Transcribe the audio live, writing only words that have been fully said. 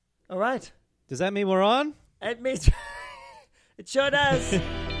All right. Does that mean we're on? It means it sure does.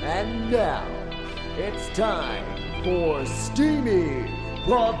 And now, it's time for Steamy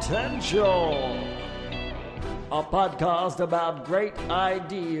Potential, a podcast about great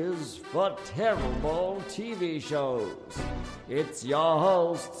ideas for terrible TV shows. It's your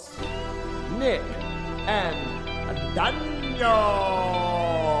hosts, Nick and Daniel.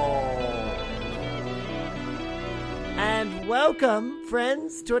 And welcome,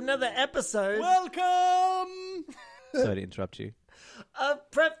 friends, to another episode Welcome! Sorry to interrupt you.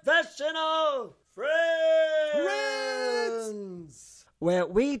 of Professional Friends, where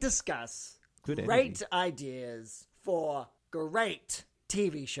we discuss Good great ideas for great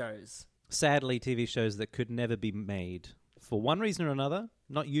TV shows. Sadly, TV shows that could never be made. For one reason or another,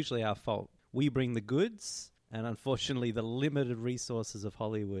 not usually our fault. We bring the goods, and unfortunately the limited resources of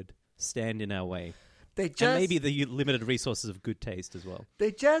Hollywood stand in our way. And maybe the limited resources of good taste as well.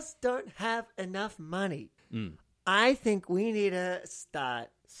 They just don't have enough money. I think we need to start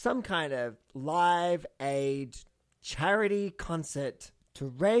some kind of live aid charity concert to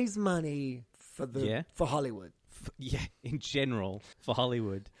raise money for for Hollywood. In general, for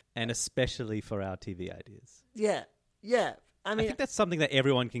Hollywood, and especially for our TV ideas. Yeah. I mean, I think that's something that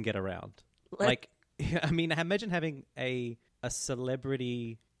everyone can get around. Like I mean, imagine having a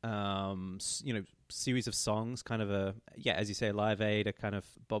celebrity, series of songs, kind of as you say, Live Aid, a kind of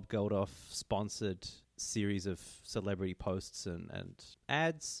Bob Geldof sponsored series of celebrity posts and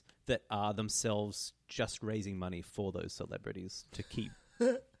ads that are themselves just raising money for those celebrities to keep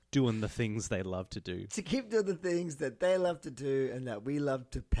doing the things they love to do. To keep doing the things that they love to do and that we love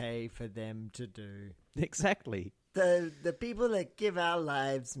to pay for them to do. Exactly. The people that give our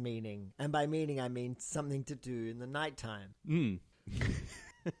lives meaning, and by meaning I mean something to do in the nighttime.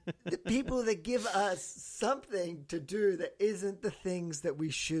 The people that give us something to do that isn't the things that we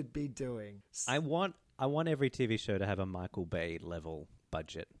should be doing. I want every TV show to have a Michael Bay level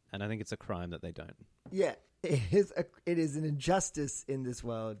budget, and I think it's a crime that they don't. Yeah, it is an injustice in this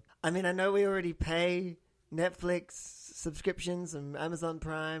world. I mean, I know we already pay Netflix subscriptions and Amazon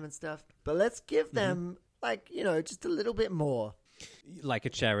Prime and stuff, but let's give them just a little bit more. Like a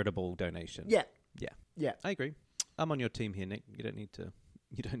charitable donation. Yeah. I agree. I'm on your team here, Nick. You don't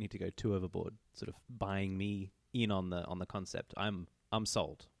need to go too overboard, sort of buying me in on the concept. I'm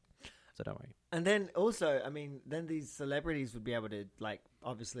sold. So don't worry. And then also, I mean, then these celebrities would be able to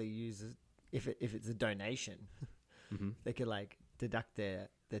obviously use it, if it's a donation, they could deduct their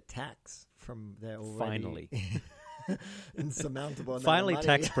tax from their already Finally. insurmountable amount Finally, of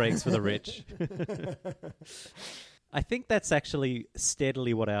money. tax breaks for the rich. I think that's actually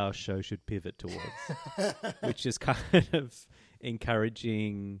steadily what our show should pivot towards, which is kind of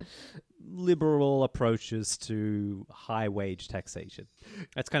encouraging liberal approaches to high wage taxation.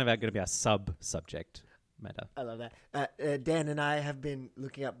 That's kind of going to be our sub-subject matter. I love that. Dan and I have been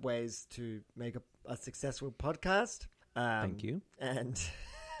looking up ways to make a successful podcast. Thank you. And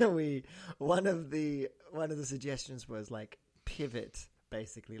one of the suggestions was pivot,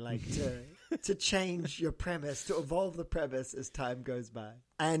 basically, to change your premise, to evolve the premise as time goes by.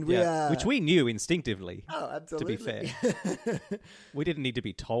 And which we knew instinctively. Oh, absolutely. To be fair, we didn't need to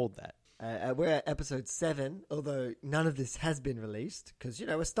be told that. We're at episode 7, although none of this has been released because,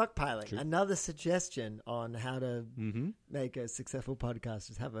 we're stockpiling. True. Another suggestion on how to make a successful podcast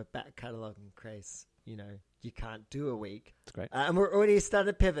is have a back catalogue in case, you can't do a week. That's great. And we're already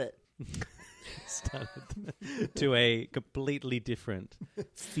started pivot. Started to a completely different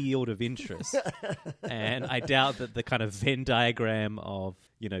field of interest. And I doubt that the kind of Venn diagram of,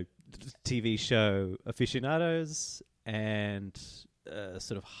 TV show aficionados and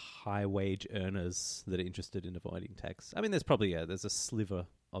sort of high wage earners that are interested in avoiding tax. I mean, there's probably there's a sliver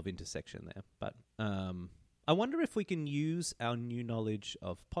of intersection there. But I wonder if we can use our new knowledge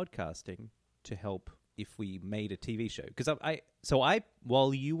of podcasting to help if we made a TV show. Because I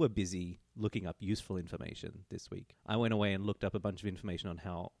while you were busy looking up useful information this week, I went away and looked up a bunch of information on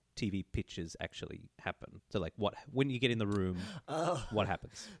how TV pitches actually happen. So when you get in the room, what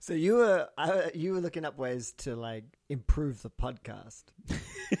happens? So you were looking up ways to improve the podcast.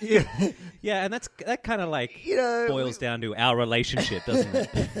 Yeah, and that kind of boils down to our relationship, doesn't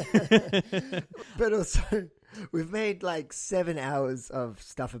it? But also, we've made 7 hours of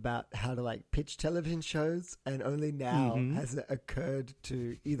stuff about how to pitch television shows, and only now has it occurred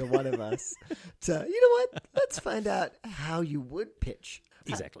to either one of us to, let's find out how you would pitch.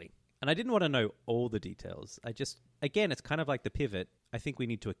 Exactly. And I didn't want to know all the details. Again, it's kind of like the pivot. I think we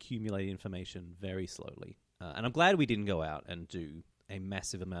need to accumulate information very slowly. And I'm glad we didn't go out and do a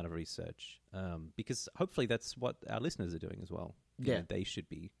massive amount of research, because hopefully that's what our listeners are doing as well. Yeah. They should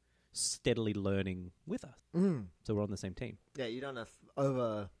be steadily learning with us. So we're on the same team. Yeah, you don't want to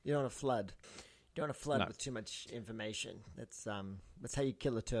flood. You don't want to flood No. with too much information. That's how you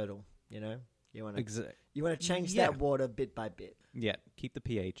kill a turtle. You know, you want to Exa- change Yeah. that water bit by bit. Yeah, keep the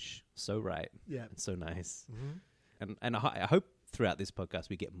pH so right. Yeah. It's so nice. And I hope throughout this podcast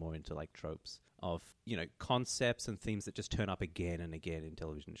we get more into like tropes of, you know, concepts and themes that just turn up again and again in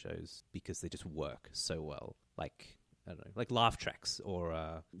television shows because they just work so well. Like, I don't know, like laugh tracks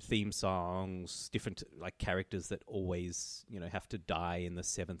or theme songs, different like characters that always, you know, have to die in the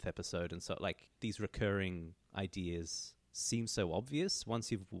 7th episode. And so like these recurring ideas seem so obvious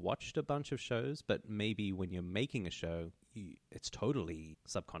once you've watched a bunch of shows, but maybe when you're making a show, it's totally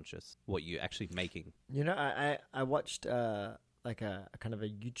subconscious what you're actually making. You know, I watched like a kind of a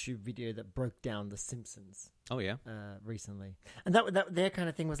YouTube video that broke down The Simpsons Oh, yeah? recently, and that their kind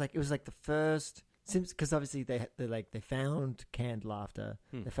of thing was like, it was like the first Simpsons, because obviously they found canned laughter,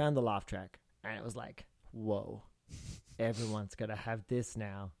 they found the laugh track, and it was like, whoa, everyone's gonna have this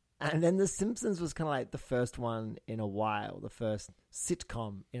now. And then The Simpsons was kind of like the first one in a while, the first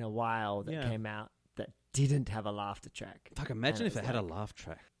sitcom in a while that came out that didn't have a laughter track. Fuck, imagine if it had a laugh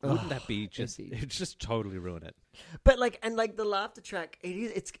track. Wouldn't that be just... It'd just totally ruin it. But like, and like the laughter track,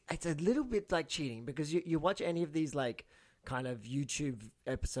 it's a little bit like cheating, because you watch any of these like kind of YouTube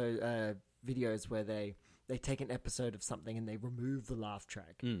episode videos where they take an episode of something and they remove the laugh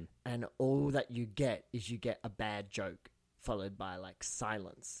track, and all that you get is a bad joke followed by like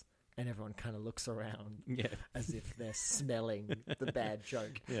silence. And everyone kind of looks around as if they're smelling the bad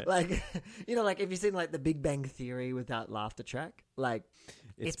joke. Yeah. Like, you know, like if you've seen like The Big Bang Theory without laughter track, like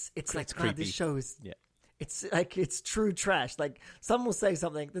it's like, creepy. God, this show is, it's like, it's true trash. Like someone will say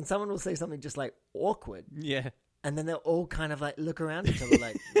something, then someone will say something just like awkward. Yeah. And then they'll all kind of like look around each other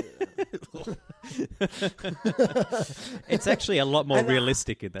like... It's actually a lot more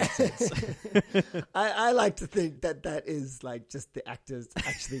realistic in that sense. I like to think that is like just the actors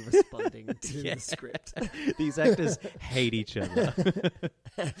actually responding to the script. These actors hate each other.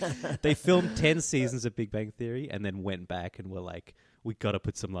 They filmed 10 seasons of Big Bang Theory and then went back and were like, we got to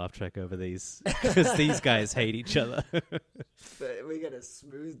put some laugh track over these because these guys hate each other. But we're going to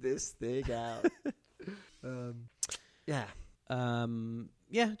smooth this thing out. Yeah,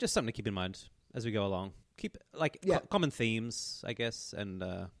 just something to keep in mind as we go along. Keep like common themes, I guess, and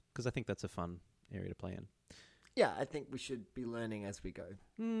because I think that's a fun area to play in. Yeah, I think we should be learning as we go.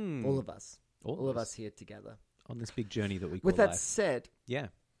 All of us. All of us here together. On this big journey that we call With that life. said... Yeah,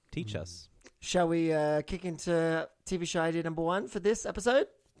 teach us. Shall we kick into TV show idea number 1 for this episode?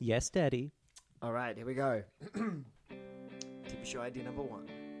 Yes, Daddy. All right, here we go. TV show idea number 1.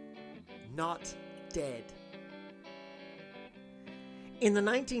 Not dead. In the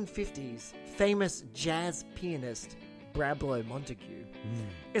 1950s, famous jazz pianist Brablo Montague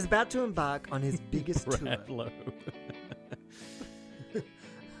is about to embark on his biggest tour. Brablo.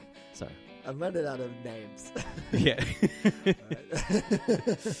 Sorry. I'm running out of names. Yeah.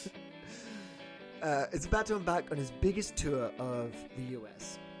 Is about to embark on his biggest tour of the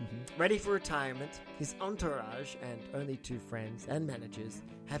US. Ready for retirement, his entourage and only 2 friends and managers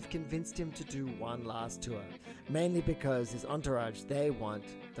have convinced him to do one last tour, mainly because his entourage, they want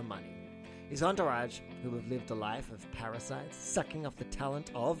the money. His entourage, who have lived a life of parasites, sucking off the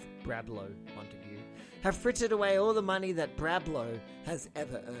talent of Brablo Montague, have frittered away all the money that Brablo has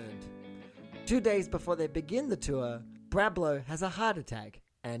ever earned. 2 days before they begin the tour, Brablo has a heart attack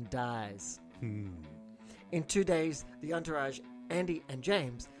and dies. In 2 days, the entourage, Andy and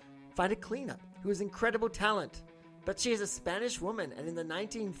James, find a cleaner who has incredible talent. But she is a Spanish woman, and in the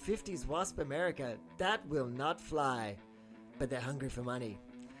 1950s WASP America, that will not fly. But they're hungry for money.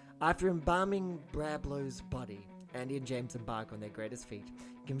 After embalming Brablo's body, Andy and James embark on their greatest feat,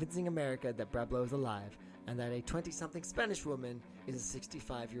 convincing America that Brablo is alive and that a 20-something Spanish woman is a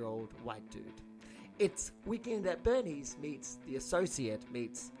 65-year-old white dude. It's Weekend at Bernie's meets The Associate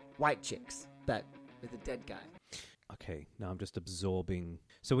meets White Chicks, but with a dead guy. Okay, now I'm just absorbing.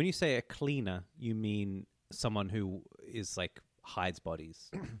 So when you say a cleaner, you mean someone who is like hides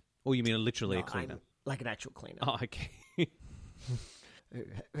bodies? Or you mean literally a cleaner? Like an actual cleaner. Oh, okay.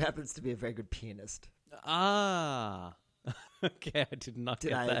 Who happens to be a very good pianist. Ah. Okay, I did not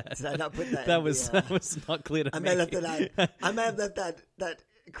get that. Did I not put that? That was not clear to me. I may have left that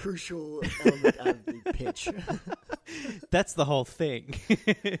crucial element out of the pitch. That's the whole thing.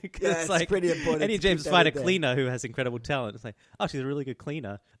 It's like, pretty important. Andy James find a cleaner who has incredible talent. It's like, oh, she's a really good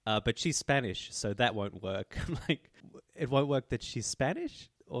cleaner, but she's Spanish, so that won't work. Like, it won't work that she's Spanish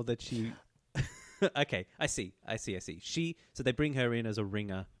or that she. Okay, I see. So they bring her in as a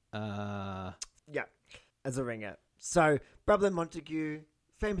ringer. Yeah, as a ringer. So Brablo Montague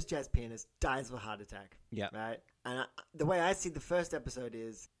famous jazz pianist, dies of a heart attack. Yeah. Right? And the way I see the first episode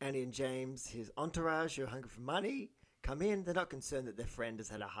is Andy and James, his entourage, who are hungry for money, come in. They're not concerned that their friend has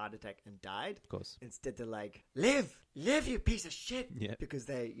had a heart attack and died. Of course. Instead, they're like, live, you piece of shit. Yeah. Because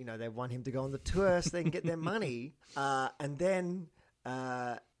they want him to go on the tour so they can get their money. And then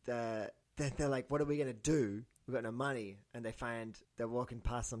they're like, what are we going to do? We've got no money. And they're walking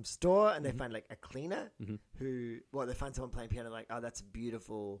past some store and they find like a cleaner they find someone playing piano, like, oh, that's a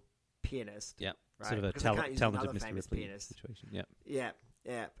beautiful pianist. Yeah. Right? Sort of a Because they can't use talented another Mr. famous Ripley pianist. situation. Yeah. Yeah,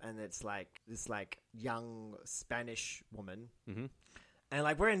 yeah, and it's like this like young Spanish woman, and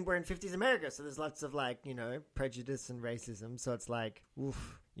like we're in 50s America, so there's lots of like prejudice and racism. So it's like,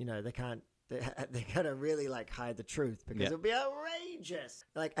 oof, they can't. They gotta really like hide the truth because it'll be outrageous.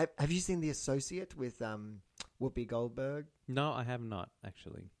 Like, have you seen The Associate with Whoopi Goldberg? No, I have not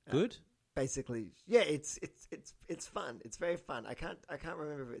actually. Good. Basically, yeah, it's fun. It's very fun. I can't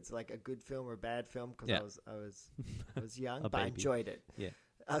remember if it's like a good film or a bad film because I was young, but I enjoyed it. Yeah,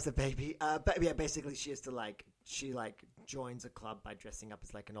 I was a baby. But yeah, basically, she joins a club by dressing up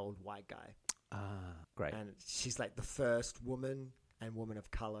as like an old white guy. Ah, great. And she's like the first woman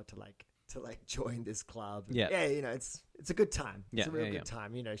of color to join this club. Yeah, it's a good time. It's a real good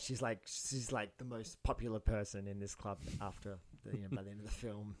time. She's like the most popular person in this club after by the end of the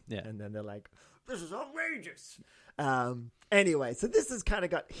film. Yeah, and then they're like, this is outrageous. Anyway, so this has kind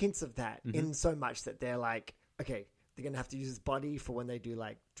of got hints of that in so much that they're like, okay, they're gonna have to use his body for when they do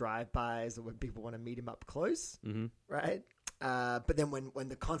like drive-bys or when people want to meet him up close, right? But then when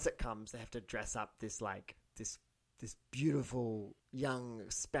the concert comes, they have to dress up this beautiful young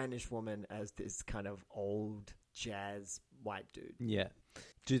Spanish woman as this kind of old jazz white dude. Yeah.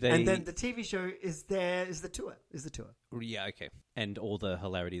 Do they? And then the TV show is the tour. Yeah. Okay. And all the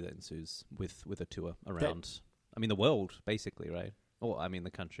hilarity that ensues with a tour around. The world, basically, right? Or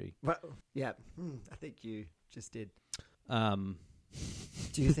the country. Well, yeah. I think you just did. Do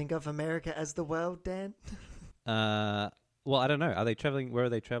you think of America as the world, Dan? Well, I don't know. Are they traveling? Where are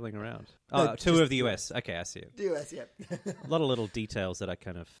they traveling around? No, tour of the US. Okay, I see it. The US, yeah. A lot of little details that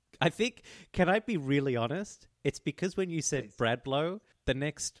I think, can I be really honest? It's because when you said Bradlow, the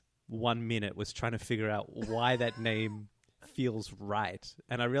next 1 minute was trying to figure out why that name feels right.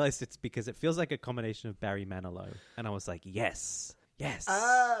 And I realized it's because it feels like a combination of Barry Manilow. And I was like, yes.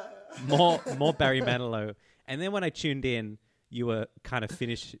 More Barry Manilow. And then when I tuned in, you were kind of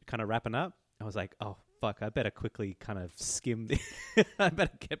wrapping up. I was like, oh, fuck, I better quickly kind of skim I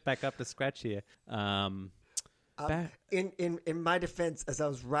better get back up to scratch here. In my defense, as I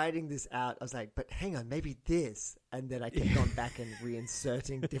was writing this out, I was like, but hang on, maybe this. And then I kept going back and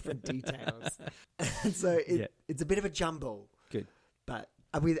reinserting different details. And so it's a bit of a jumble. Good. But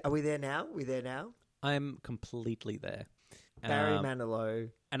are we there now? I'm completely there. Barry Manilow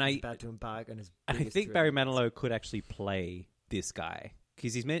and is about to embark on his And I think Barry Manilow could actually play this guy.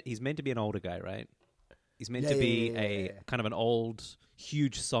 Because he's meant to be an older guy, right? He's meant to be a kind of an old,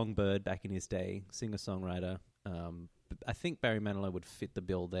 huge songbird back in his day, singer-songwriter. I think Barry Manilow would fit the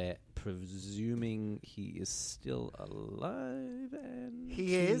bill there, presuming he is still alive. And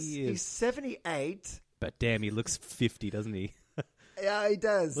he is. He's 78. But damn, he looks 50, doesn't he? Yeah, he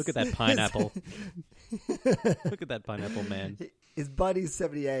does. Look at that pineapple. Look at that pineapple, man. His body's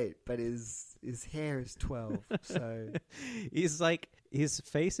 78, but his hair is 12. So he's like, his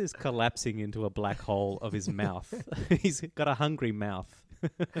face is collapsing into a black hole of his mouth. He's got a hungry mouth.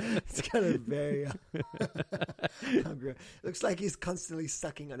 It's kind of very hungry. Looks like he's constantly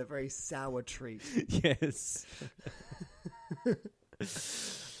sucking on a very sour treat. Yes.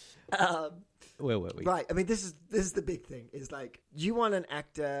 Where were we? Right. I mean, this is the big thing. Is like, you want an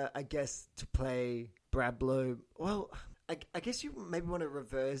actor, I guess, to play Bradlow. Well, I guess you maybe want to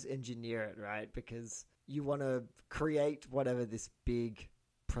reverse engineer it, right? Because you want to create whatever this big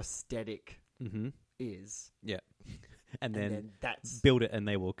prosthetic is. Yeah. And then that's build it and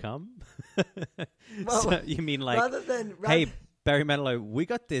they will come. Well, so you mean like, hey, Barry Manilow, we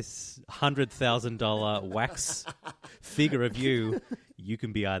got this $100,000 wax figure of you. You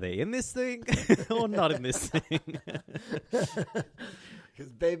can be either in this thing or not in this thing. Because,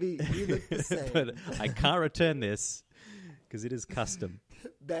 baby, you look the same. But I can't return this because it is custom.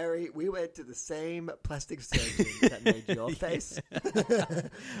 Barry, we went to the same plastic surgeon that made your face.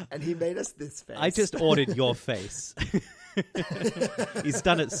 And he made us this face. I just ordered your face. He's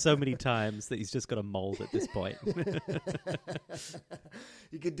done it so many times that he's just got a mold at this point.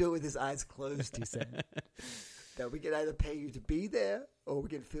 You can do it with his eyes closed, he said. That we can either pay you to be there or we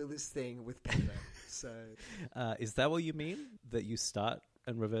can fill this thing with paper. So, is that what you mean? That you start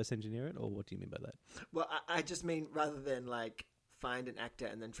and reverse engineer it? Or what do you mean by that? Well, I just mean rather than like find an actor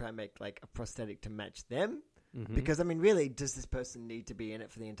and then try and make like a prosthetic to match them. Mhm. Because, I mean, really, does this person need to be in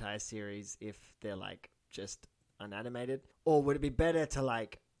it for the entire series if they're, like, just unanimated? Or would it be better to,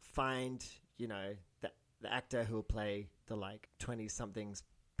 like, find, you know, the actor who will play the, like, 20-something's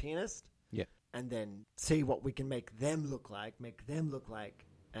pianist? Yeah. And then see what we can make them look like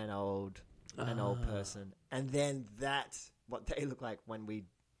an old person. And then what they look like when we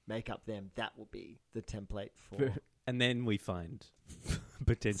make up them, that will be the template for... And then we find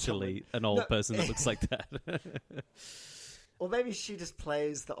potentially an old person that looks like that. Or maybe she just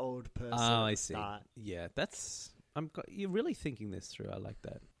plays the old person. Oh, at I the see. start. Yeah, you're really thinking this through. I like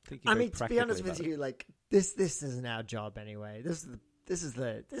that. I mean, to be honest with you, like this isn't our job anyway. This is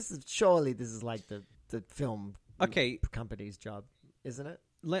like the film company's job, isn't it?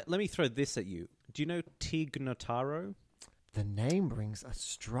 Let me throw this at you. Do you know Tig Notaro? The name rings a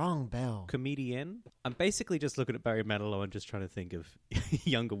strong bell. Comedian. I'm basically just looking at Barry Manilow and just trying to think of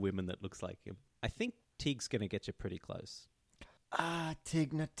younger women that looks like him. I think Tig's going to get you pretty close. Ah,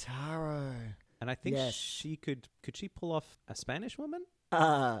 Tig Notaro. And I think Yes. she could she pull off a Spanish woman?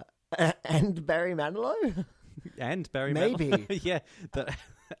 And Barry Manilow? And Barry Maybe. Manilow. Yeah, the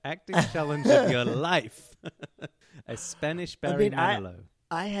acting challenge of your life. A Spanish Barry Manilow.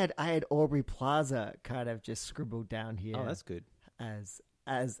 I had Aubrey Plaza kind of just scribbled down here. Oh, that's good. As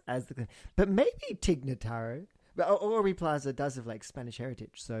the, but maybe Tig Notaro. But Aubrey Plaza does have like Spanish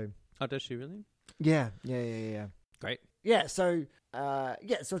heritage, so Oh, does she really? yeah. Great. Yeah, so so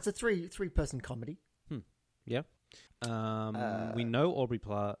it's a three person comedy. Yeah. We know Aubrey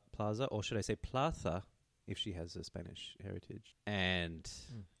Plaza, or should I say Plaza, if she has a Spanish heritage, and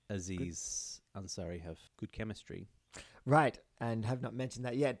Aziz Ansari have good chemistry. Right, and have not mentioned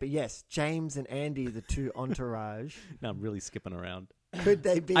that yet. But yes, James and Andy, the two entourage. Now I'm really skipping around. Could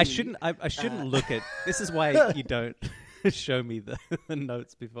they be? I shouldn't look at... This is why you don't show me the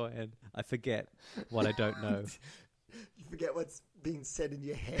notes beforehand. I forget what I don't know. You forget what's being said in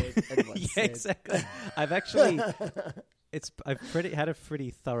your head and what's Yeah, said. exactly. I've actually... had a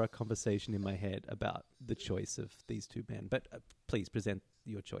pretty thorough conversation in my head about the choice of these two men. But please present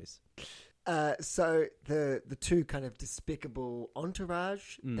your choice. So the two kind of despicable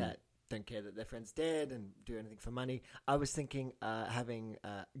entourage that don't care that their friend's dead and do anything for money. I was thinking having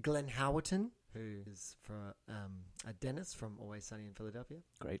Glenn Howerton, who is for Dennis from Always Sunny in Philadelphia.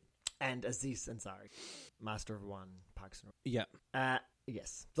 Great. And Aziz Ansari, Master of One, Parks and Yeah.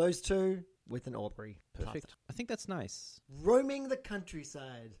 yes, those two with an Aubrey. Perfect. Plaza. I think that's nice. Roaming the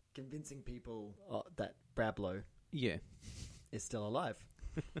countryside, convincing people that Brablow Yeah. is still alive.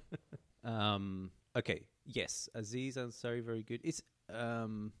 Okay. Yes. Aziz Ansari, very good. It's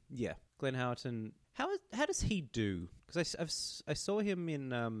yeah. Glenn Howerton. How does he do? Because I saw him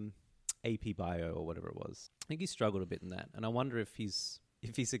in AP Bio or whatever it was. I think he struggled a bit in that, and I wonder if he's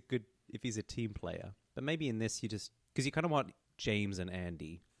a team player. But maybe in this, because you kind of want James and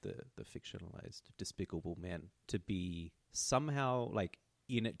Andy, the fictionalized despicable men, to be somehow like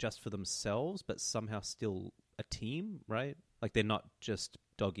in it just for themselves, but somehow still a team, right? Like they're not just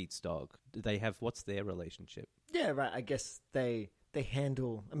dog eats dog. They have, what's their relationship? Yeah, right. I guess they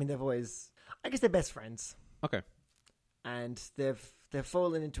handle. I mean, I guess they're best friends. Okay. And they've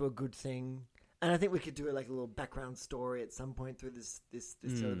fallen into a good thing. And I think we could do like a little background story at some point through this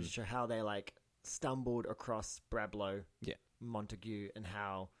television show, how they like stumbled across Brablow, Montague, and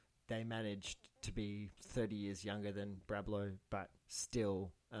how they managed to be 30 years younger than Brablow, but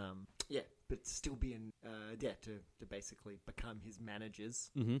still, be in, to basically become his managers.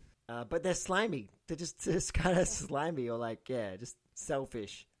 Mm-hmm. But they're slimy. They're just kind of slimy, or like, just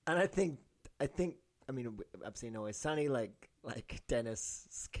selfish. And I think, I mean, I've seen Always Sunny, like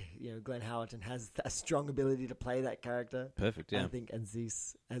Dennis, Glenn Howerton has a strong ability to play that character. Perfect, yeah. And I think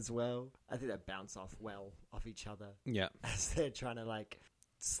Aziz as well. I think they bounce off each other. Yeah. As they're trying to like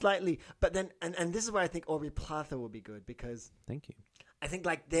slightly, but then, and this is where I think Aubrey Plaza will be good, because Thank you. I think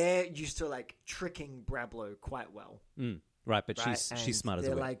like they're used to like tricking Brablow quite well. Right, but right? she's smart as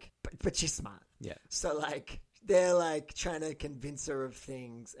well. Like, but she's smart. Yeah. So like they're like trying to convince her of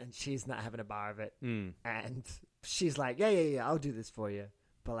things, and she's not having a bar of it. And she's like, yeah, I'll do this for you.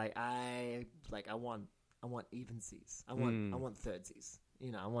 But like I want evensies. I want thirdsies.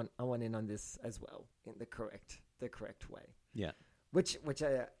 I want in on this as well in the correct way. Yeah. Which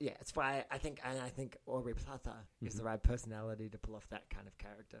it's why I think Aubrey Plaza is the right personality to pull off that kind of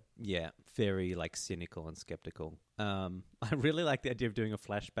character. Yeah, very like cynical and skeptical. I really like the idea of doing a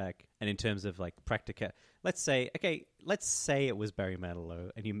flashback, and in terms of like practical, let's say it was Barry Manilow,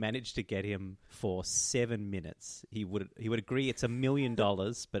 and you managed to get him for 7 minutes. He would agree it's $1 million,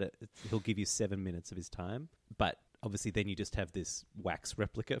 but he'll give you 7 minutes of his time. But obviously then you just have this wax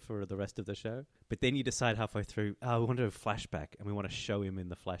replica for the rest of the show. But then you decide halfway through, we want to do a flashback and we want to show him in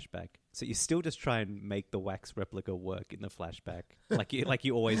the flashback. So you still just try and make the wax replica work in the flashback. Like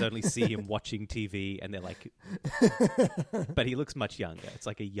you always only see him watching TV and they're like... But he looks much younger. It's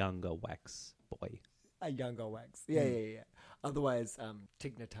like a younger wax boy. A younger wax. Yeah. Otherwise,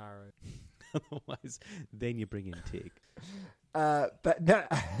 Tig Notaro. Otherwise, then you bring in Tig. But no,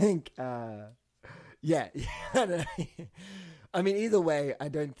 I think... Yeah. I mean, either way, I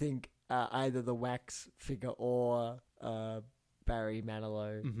don't think either the wax figure or Barry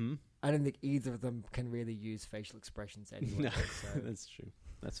Manilow, I don't think either of them can really use facial expressions anyway. No, so. that's true.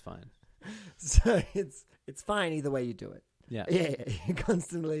 That's fine. So it's fine either way you do it. Yeah. Yeah. You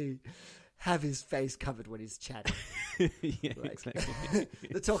constantly have his face covered when he's chatting. Yeah, exactly.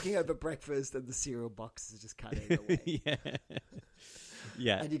 They're talking over breakfast and the cereal box is just cutting away.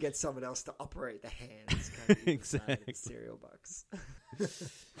 Yeah. And you get someone else to operate the hands kind of Exactly. the cereal box.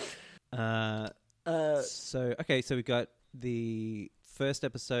 So we got the first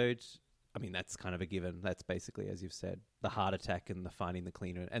episode. I mean, that's kind of a given. That's basically, as you've said, the heart attack and the finding the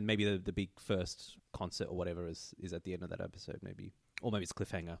cleaner. And maybe the big first concert or whatever is at the end of that episode, maybe. Or maybe it's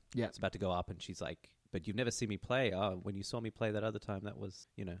cliffhanger. Yeah. It's about to go up and she's like, but you've never seen me play. Oh, when you saw me play that other time, that was,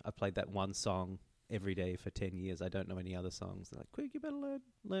 I played that one song every day for 10 years. I don't know any other songs. They're like, quick, you better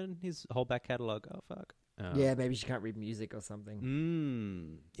learn his whole back catalogue. Oh, fuck. Yeah, maybe she can't read music or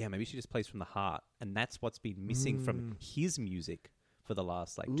something. Yeah, maybe she just plays from the heart. And that's what's been missing from his music for the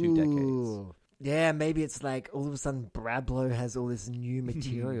last, 2 decades. Yeah, maybe it's like all of a sudden Brablow has all this new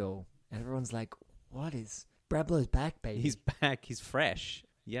material. And everyone's like, what is... Brablow's back, baby. He's back. He's fresh.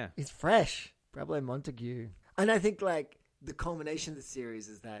 Yeah. He's fresh. Brablow Montague. And I think, the culmination of the series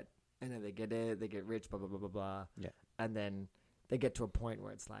is that, they get it, they get rich, blah, blah, blah, blah, blah. Yeah. And then they get to a point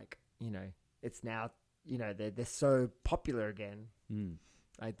where it's like, it's now, they're so popular again.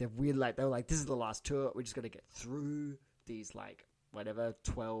 Like, they're weird, they were like, this is the last tour. We're just going to get through these,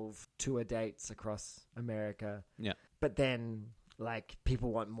 12 tour dates across America. Yeah. But then,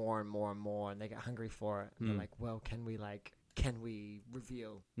 people want more and more and more, and they get hungry for it. And they're like, well, can we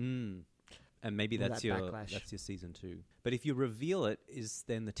reveal? And maybe that's that your backlash. That's your season 2. But if you reveal it, is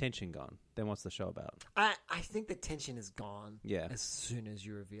then the tension gone? Then what's the show about? I think the tension is gone. Yeah. As soon as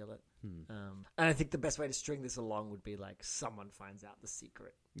you reveal it. And I think the best way to string this along would be someone finds out the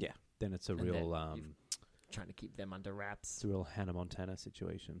secret. Yeah. Then it's a And real then trying to keep them under wraps. it's a real Hannah Montana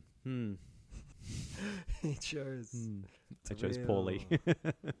situation. It sure is. I chose poorly.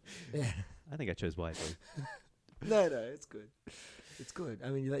 Yeah. I think I chose wisely. No, it's good. It's good. I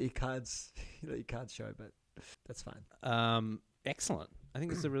mean, you let your cards show, but that's fine. Excellent. I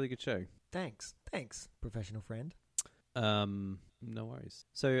think it's a really good show. Thanks, professional friend. No worries.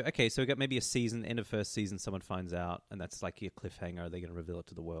 So we got maybe a season, end of first season, someone finds out, and that's like your cliffhanger. Are they going to reveal it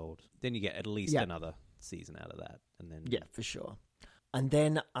to the world? Then you get at least another season out of that, and then for sure. And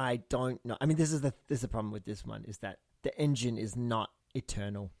then I don't know. I mean, this is the problem with this one is that the engine is not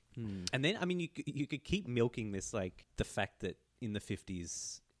eternal. And then, I mean, you could keep milking this, the fact that in the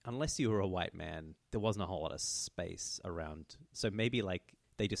 50s, unless you were a white man, there wasn't a whole lot of space around. So maybe,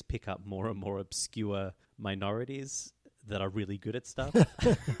 they just pick up more and more obscure minorities that are really good at stuff.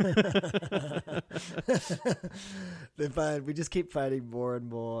 They're fine. We just keep finding more and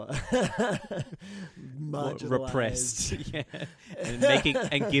more marginalized. Repressed. Yeah.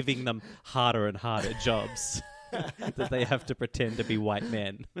 And giving them harder and harder jobs. That they have to pretend to be white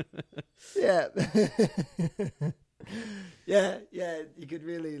men. Yeah. Yeah, you could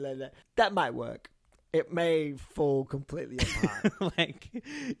really let that. That might work. It may fall completely apart.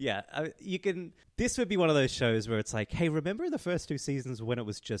 You can... This would be one of those shows where it's like, hey, remember the first 2 seasons when it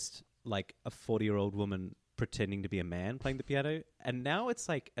was just a 40-year-old woman pretending to be a man playing the piano? And now it's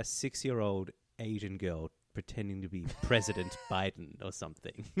a 6-year-old Asian girl pretending to be President Biden or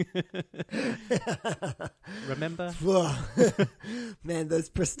something. Remember? Man, those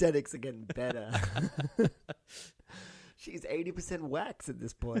prosthetics are getting better. She's 80% wax at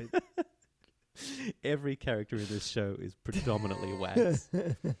this point. Every character in this show is predominantly wax.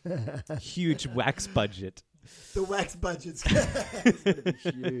 Huge wax budget. The wax budget's going to be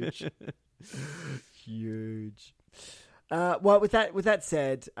huge. Huge. Well, with that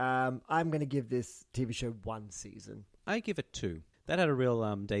said, I'm going to give this TV show 1 season. I give it 2. That had a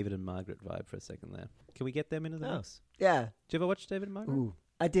real David and Margaret vibe for a second there. Can we get them into the mix? Yeah. Did you ever watch David and Margaret? Ooh,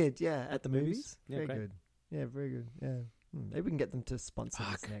 I did, yeah. At the movies? Yeah, very great. good. Yeah, very good. Yeah. Maybe we can get them to sponsor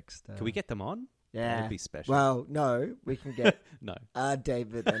this next. Can we get them on? Yeah. That'd be special. Well, no, we can get No.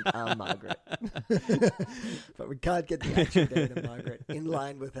 David and Margaret. But we can't get the actual David and Margaret in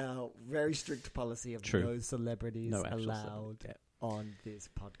line with our very strict policy of True. no celebrities No actual allowed celebrity. Yeah. on this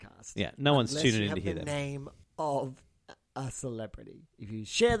podcast. Yeah, no one's Unless tuning you in to have hear the them. name of a celebrity. If you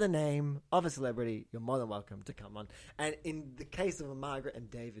share the name of a celebrity, you're more than welcome to come on. And in the case of Margaret and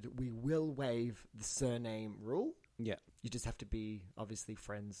David, we will waive the surname rule. Yeah. You just have to be, obviously,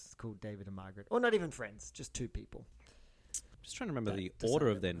 friends called David and Margaret. Or not even friends, just two people. Just trying to remember the Decide order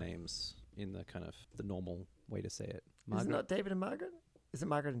of it. their names in the kind of the normal way to say it. Is it not David and Margaret? Is it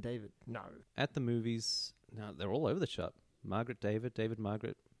Margaret and David? No. At the movies, no, they're all over the shop. Margaret, David, David,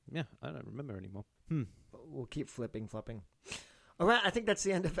 Margaret. Yeah, I don't remember anymore. We'll keep flopping. All right, I think that's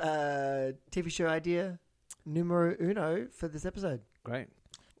the end of TV show idea numero uno for this episode. Great.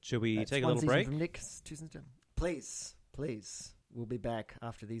 Should we That's take a one little season break? From Nick, 2 seasons down. Please. We'll be back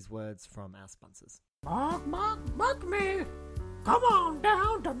after these words from our sponsors. Bark, me. Come on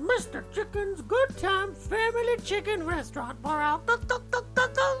down to Mr. Chicken's Good Time Family Chicken Restaurant for our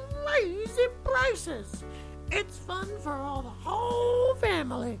lazy prices. It's fun for all the whole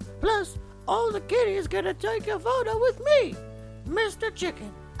family. Plus, all the kiddies get to take a photo with me, Mr.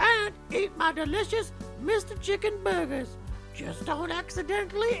 Chicken, and eat my delicious Mr. Chicken burgers. Just don't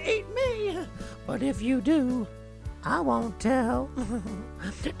accidentally eat me. But if you do, I won't tell.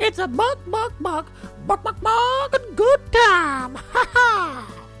 It's a buck, and good time. Ha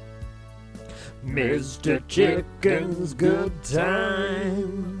ha! Mr. Chicken's Good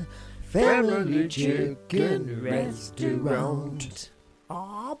Time Family Chicken Restaurant.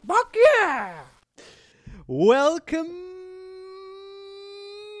 Aw, Buck, yeah! Welcome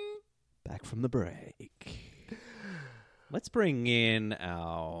back from the break. Let's bring in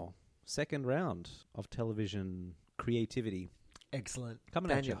our second round of television creativity. Excellent.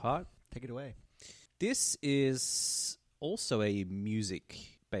 Coming at you Daniel, hot. take it away. This is also a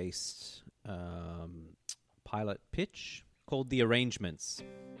music-based pilot pitch called The Arrangements.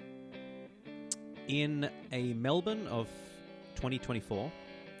 In a Melbourne of 2024,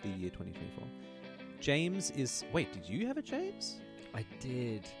 the year 2024, James is... Wait, did you have a James? I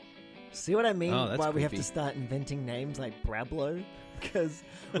did. See what I mean? Oh, that's Why we have creepy. to start inventing names like Brablo? Because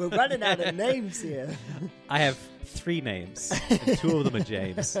we're running out of names here. I have 3 names, and 2 of them are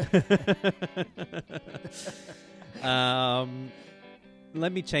James.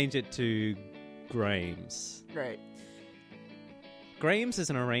 Let me change it to Grames. Great. Grames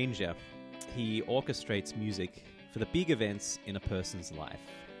is an arranger. He orchestrates music for the big events in a person's life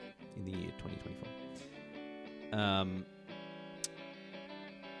in the year 2024.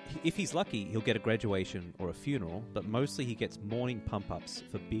 If he's lucky, he'll get a graduation or a funeral, but mostly he gets morning pump-ups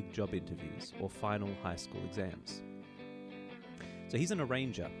for big job interviews or final high school exams. So he's an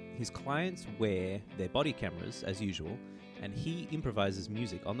arranger. His clients wear their body cameras, as usual, and he improvises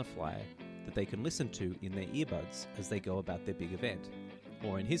music on the fly that they can listen to in their earbuds as they go about their big event,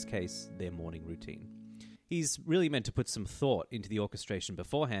 or in his case, their morning routine. He's really meant to put some thought into the orchestration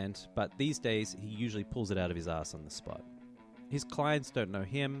beforehand, but these days he usually pulls it out of his ass on the spot. His clients don't know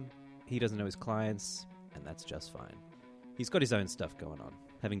him, he doesn't know his clients, and that's just fine. He's got his own stuff going on,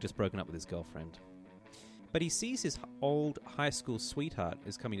 having just broken up with his girlfriend. But he sees his old high school sweetheart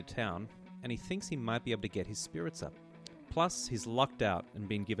is coming to town, and he thinks he might be able to get his spirits up. Plus, he's lucked out and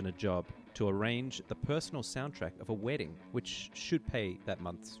been given a job to arrange the personal soundtrack of a wedding, which should pay that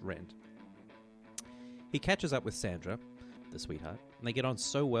month's rent. He catches up with Sandra, the sweetheart, and they get on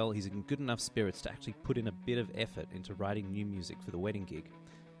so well he's in good enough spirits to actually put in a bit of effort into writing new music for the wedding gig.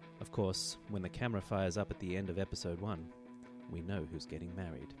 Of course, when the camera fires up at the end of episode 1, we know who's getting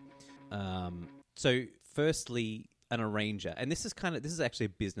married. So, firstly, an arranger, and this is actually a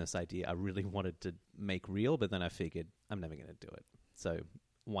business idea I really wanted to make real, but then I figured I'm never going to do it. So,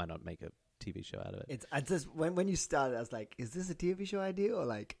 why not make a TV show out of it? I just when you started, I was like, is this a TV show idea or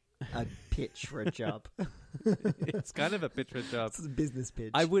like a pitch for a job? It's kind of a pitch for a job. It's a business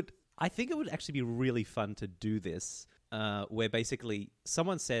pitch. I think it would actually be really fun to do this, where basically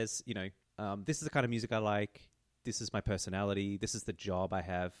someone says, this is the kind of music I like. This is my personality. This is the job I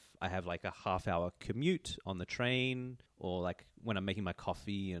have. I have like a half-hour commute on the train, or like when I'm making my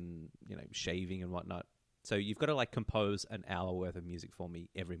coffee and shaving and whatnot. So you've got to like compose an hour worth of music for me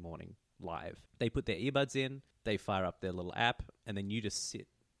every morning live. They put their earbuds in, they fire up their little app, and then you just sit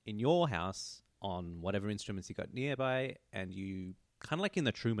in your house on whatever instruments you got nearby, and you kind of like in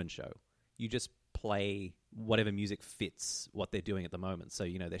the Truman Show, you just play whatever music fits what they're doing at the moment. So,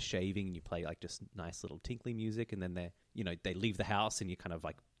 they're shaving and you play like just nice little tinkly music, and then they leave the house and you kind of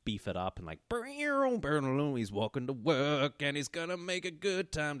like beef it up and like he's walking to work and he's gonna make a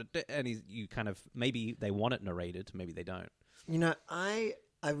good time and you kind of, maybe they want it narrated, maybe they don't. You know, I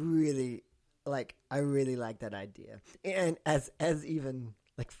really like that idea, and as even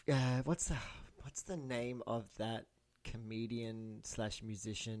like what's the name of that comedian /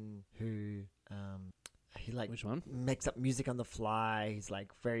 musician who he like Which one? makes up music on the fly. He's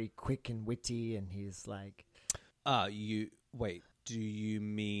like very quick and witty, and he's like do you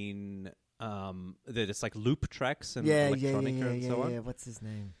mean that it's like loop tracks and yeah, electronica and so on? Yeah. What's his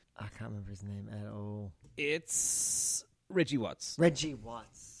name? I can't remember his name at all. It's Reggie Watts. Reggie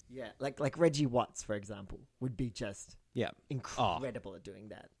Watts. Yeah, like Reggie Watts, for example, would be just incredible at doing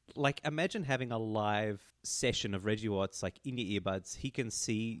that. Like, imagine having a live session of Reggie Watts, like, in your earbuds. He can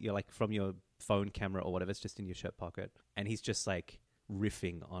see you, like, from your phone camera or whatever. It's just in your shirt pocket. And he's just, like,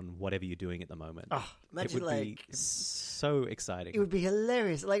 riffing on whatever you're doing at the moment. Oh, imagine, it would be so exciting. It would be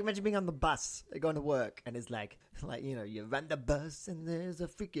hilarious. Like, imagine being on the bus, going to work, and it's like, you know, you run the bus, and there's a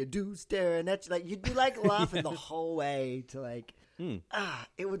freaking dude staring at you. Like, you'd be, like, laughing the whole way to, like,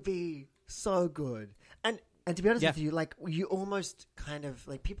 it would be so good. And to be honest with you, like, you almost kind of,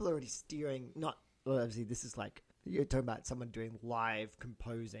 like, people are already steering, obviously this is like, you're talking about someone doing live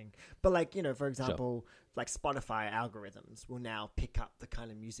composing, but like, you know, for example, like Spotify algorithms will now pick up the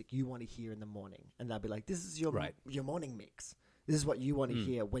kind of music you want to hear in the morning, and they'll be like, this is your morning mix. This is what you want to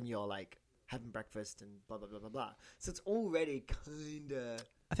hear when you're like having breakfast and blah, blah, blah, blah, blah. So it's already kind of...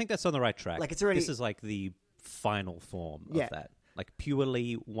 I think that's on the right track. Like, it's already... This is like the final form of that. Like,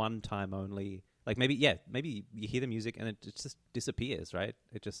 purely one time only. Like, maybe you hear the music and it just disappears, right?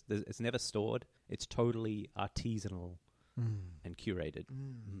 It's never stored. It's totally artisanal and curated.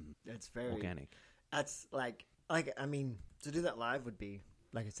 It's very... organic. That's like, I mean, to do that live would be,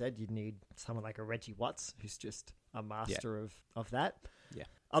 like I said, you'd need someone like a Reggie Watts, who's just a master of that. Yeah.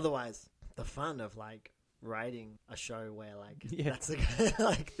 Otherwise, the fun of, like, writing a show where, like, that's the kind of,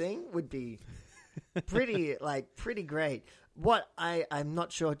 like, thing would be pretty great. What I'm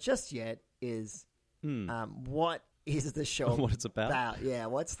not sure just yet is what is the show what it's about. Yeah,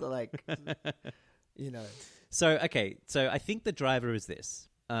 what's the, like, you know. So I think the driver is this.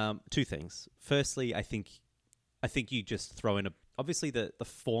 Two things. Firstly, I think you just throw in obviously the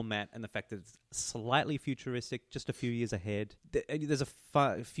format and the fact that it's slightly futuristic, just a few years ahead. There's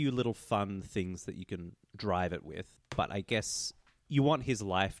a few little fun things that you can drive it with, but I guess you want his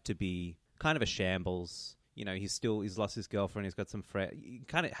life to be kind of a shambles. You know, he's lost his girlfriend, he's got some friends. You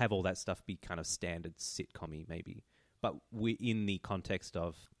kind of have all that stuff be kind of standard sitcom-y maybe. But we're in the context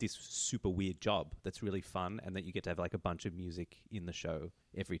of this super weird job that's really fun, and that you get to have like a bunch of music in the show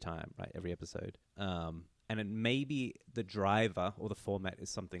every time, right? Every episode. And then maybe the driver or the format is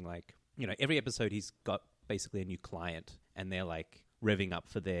something like, you know, every episode he's got basically a new client, and they're like revving up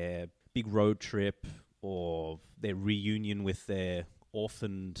for their big road trip or their reunion with their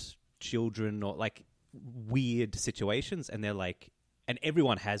orphaned children, or like weird situations, and they're like, and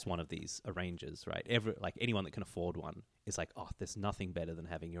everyone has one of these arrangers, right? Anyone that can afford one is like, oh, there's nothing better than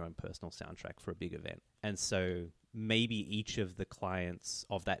having your own personal soundtrack for a big event. And so maybe each of the clients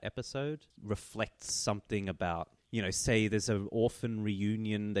of that episode reflects something about, you know, say there's an orphan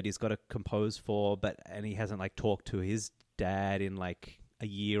reunion that he's got to compose for, and he hasn't like talked to his dad in like a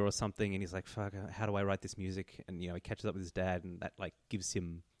year or something, and he's like, fuck, how do I write this music? And, you know, he catches up with his dad, and that like gives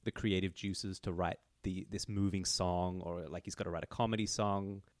him the creative juices to write this moving song, or like he's got to write a comedy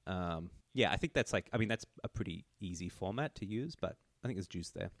song. I think that's like, I mean, that's a pretty easy format to use, but I think there's juice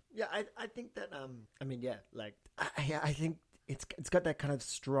there. Yeah, I think that I think it's got that kind of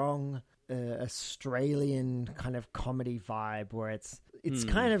strong Australian kind of comedy vibe where it's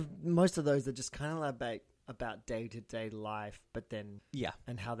kind of, most of those are just kind of about day-to-day life, but then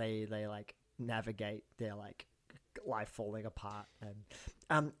and how they like navigate their like life falling apart. And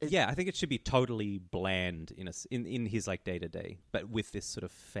I think it should be totally bland in his like day-to-day, but with this sort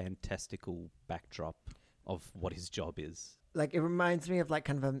of fantastical backdrop of what his job is. Like, it reminds me of like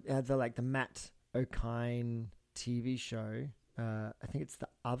kind of the Matt O'Kine TV show. I think it's The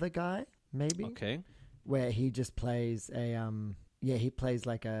Other Guy, maybe. Okay. Where he just plays he plays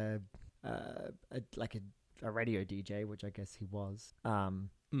like a radio DJ, which I guess he was. And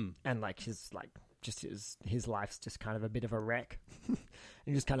like his life's just kind of a bit of a wreck.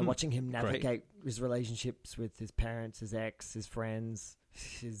 And just kind of watching him navigate his relationships with his parents, his ex, his friends,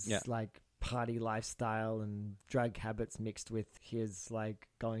 his like party lifestyle and drug habits mixed with his like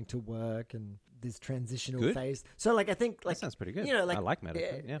going to work and this transitional phase. So like, I think like, that sounds pretty good. You know, like, I like Matt.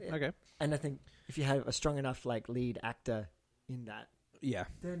 Okay. And I think if you have a strong enough like lead actor in that,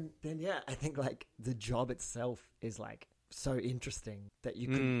 then I think like the job itself is like so interesting that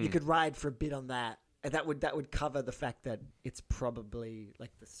you could ride for a bit on that. And that would cover the fact that it's probably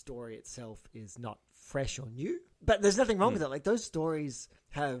like the story itself is not fresh or new. But there's nothing wrong with it. Like those stories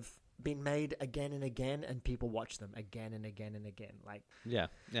have been made again and again, and people watch them again and again and again. Like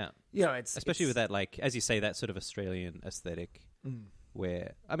it's especially with that, like as you say, that sort of Australian aesthetic.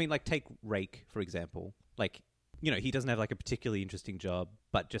 Where I mean, like take Rake for example. Like he doesn't have like a particularly interesting job,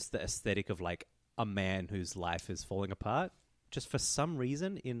 but just the aesthetic of like a man whose life is falling apart. Just for some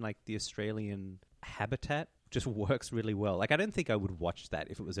reason in like the Australian habitat just works really well. Like I don't think I would watch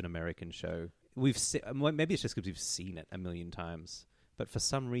that if it was an American show. Maybe it's just because we've seen it a million times, but for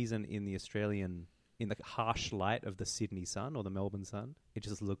some reason in the harsh light of the Sydney sun or the Melbourne sun, it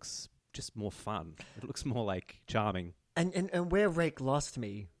just looks just more fun. It looks more like charming. And where Rake lost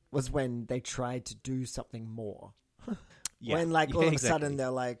me was when they tried to do something more. When all of a sudden they're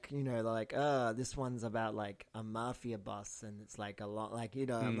like, this one's about like a mafia boss, and it's like a lot, like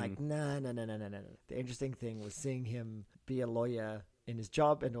I'm like, no. The interesting thing was seeing him be a lawyer in his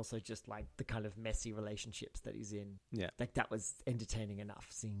job, and also just like the kind of messy relationships that he's in. Yeah, like that was entertaining enough.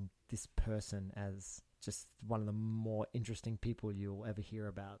 Seeing this person as just one of the more interesting people you'll ever hear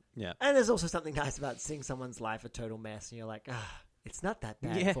about. Yeah, and there's also something nice about seeing someone's life a total mess, and you're like, it's not that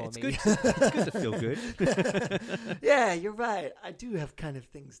bad for me. It's good to feel good. Yeah, you're right. I do have kind of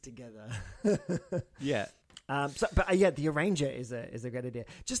things together. Yeah. The arranger is a great idea.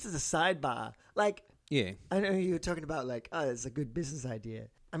 Just as a sidebar, like, I know you were talking about like, it's a good business idea.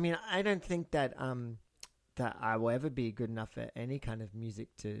 I mean, I don't think that that I will ever be good enough at any kind of music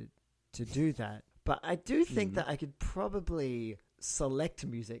to do that. But I do think that I could probably select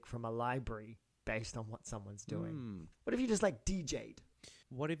music from a library based on what someone's doing. What if you just like DJ'd?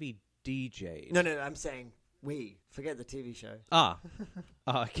 What if he DJ'd? No, I'm saying forget the TV show.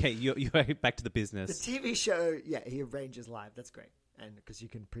 Okay, you're back to the business. The TV show, he arranges live. That's great. And because you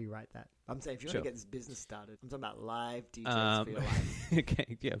can pre-write that. I'm saying if you want to get this business started, I'm talking about live DJs for your life.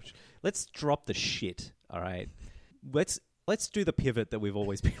 Okay, yeah. Let's drop the shit, all right? Let's do the pivot that we've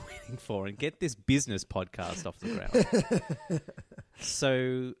always been waiting for and get this business podcast off the ground.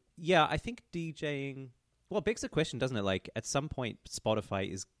 So, yeah, I think DJing... Well, it begs the question, doesn't it? Like, at some point,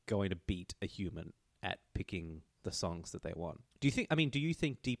 Spotify is going to beat a human at picking the songs that they want. Do you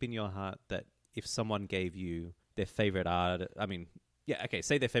think deep in your heart that if someone gave you their favorite artist... I mean,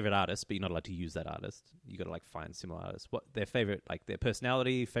 say their favorite artist, but you're not allowed to use that artist. You got to, like, find similar artists. What their favorite, like, their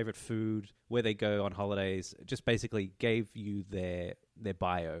personality, favorite food, where they go on holidays, just basically gave you their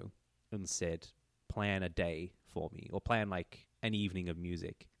bio and said, plan a day for me, or plan, like, an evening of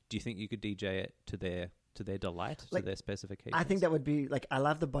music. Do you think you could DJ it to their delight, like, to their specifications? I think that would be, like, I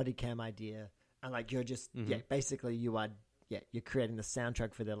love the body cam idea. And, like, you're just, basically you are... you're creating the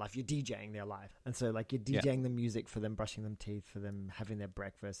soundtrack for their life. You're DJing their life. And so, like, you're DJing the music for them brushing them teeth, for them having their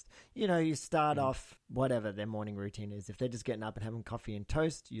breakfast. You start off whatever their morning routine is. If they're just getting up and having coffee and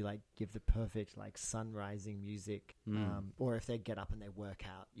toast, you, like, give the perfect, like, sun-rising music. Or if they get up and they work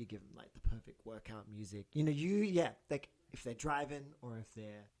out, you give them, like, the perfect workout music. Like, if they're driving or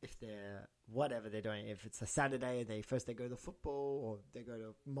if they're whatever they're doing. If it's a Saturday, they go to football or they go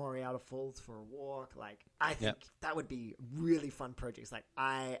to Morialta Falls for a walk. Like, I think that would be really fun projects. Like,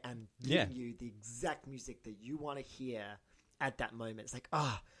 I am giving you the exact music that you want to hear at that moment. It's like,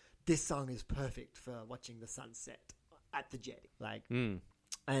 this song is perfect for watching the sunset at the jetty. Like, and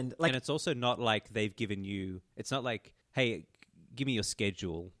it's also not like they've given you. It's not like, hey, give me your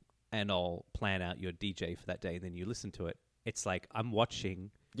schedule and I'll plan out your DJ for that day, and then you listen to it. It's like, I'm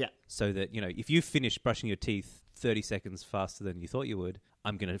watching, so that, if you finish brushing your teeth 30 seconds faster than you thought you would,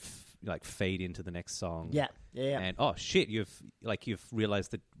 I'm going to fade into the next song. Yeah. And, oh, shit, you've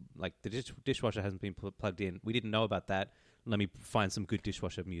realized that, like, the dishwasher hasn't been plugged in. We didn't know about that. Let me find some good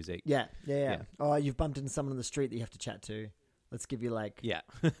dishwasher music. Yeah. Oh, you've bumped into someone on the street that you have to chat to. Let's give you, like,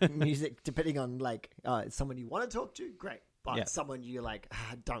 music, depending on, like, someone you want to talk to, great. But someone you like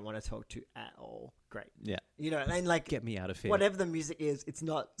don't want to talk to at all. Great. Yeah. And like, get me out of here. Whatever the music is, it's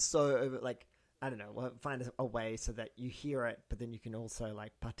not so like, I don't know, find a way so that you hear it, but then you can also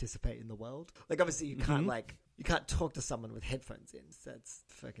like participate in the world. Like, obviously you can't you can't talk to someone with headphones in. So that's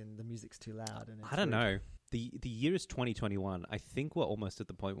fucking, the music's too loud. And I don't know. The year is 2021. I think we're almost at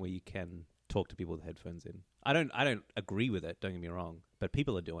the point where you can talk to people with headphones in. I don't agree with it, don't get me wrong, but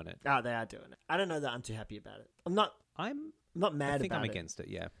people are doing it. Oh, they are doing it. I don't know that I'm too happy about it. I'm not mad about it. I think I'm against it,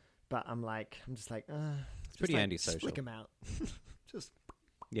 yeah. But I'm just like, it's pretty antisocial. Just flick them out. Just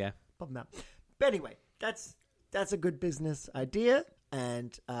pop them out. But anyway, that's a good business idea,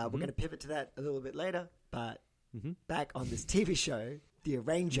 and we're going to pivot to that a little bit later. But back on this TV show, The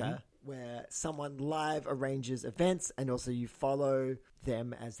Arranger, where someone live arranges events, and also you follow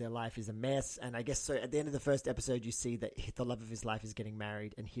them as their life is a mess. And I guess so at the end of the first episode, you see that the love of his life is getting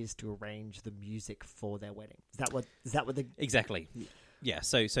married, and he has to arrange the music for their wedding. Is that what the... Exactly. Yeah.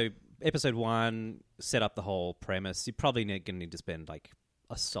 So episode 1 set up the whole premise. You're probably going to need to spend like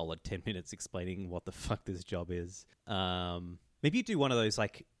a solid 10 minutes explaining what the fuck this job is. Maybe you do one of those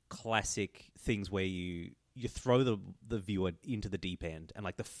like classic things where you throw the viewer into the deep end, and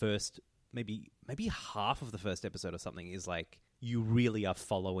like the first maybe half of the first episode or something is like you really are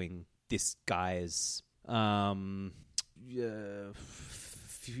following this guy's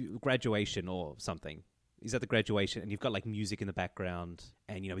graduation or something. He's at the graduation, and you've got like music in the background,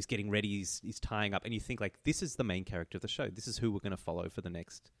 and he's getting ready, he's tying up, and you think like this is the main character of the show. This is who we're going to follow for the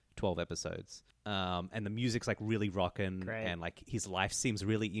next 12 episodes. And the music's like really rocking, and like his life seems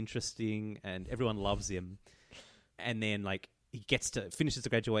really interesting, and everyone loves him. And then like he finishes the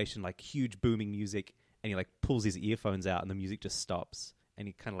graduation, like huge booming music, and he like pulls his earphones out, and the music just stops, and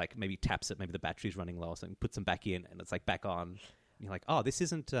he kind of like maybe taps it, maybe the battery's running low, so he puts them back in, and it's like back on. And you're like, oh, this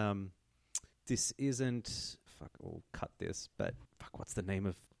isn't fuck, we'll cut this, but fuck, what's the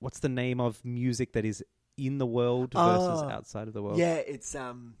name of music that is in the world versus outside of the world? Yeah, it's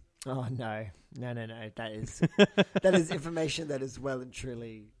oh no. That is information that is well and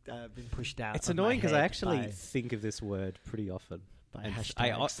truly been pushed out. It's annoying because I actually think of this word pretty often. By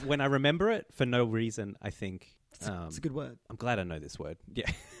hashtags. When I remember it for no reason, I think it's a good word. I'm glad I know this word.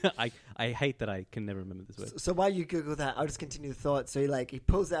 Yeah, I hate that I can never remember this word. So while you Google that, I'll just continue the thought. So he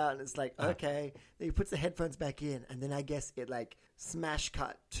pulls out, and it's like okay. Then he puts the headphones back in, and then I guess it like smash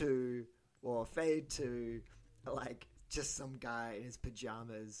cut to or fade to like just some guy in his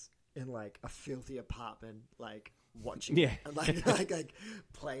pajamas in like a filthy apartment, like watching and like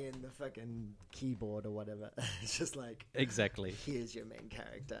playing the fucking keyboard or whatever. It's just like exactly. Here's your main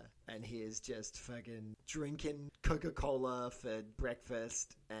character, and he is just fucking drinking Coca-Cola for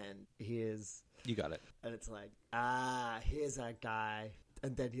breakfast, and you got it. And it's like here's a guy,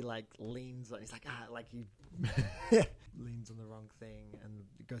 and then he like leans on. He's like like he leans on the wrong thing, and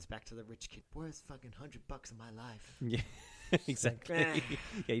it goes back to the rich kid. Where's fucking $100 in my life? Yeah. Exactly.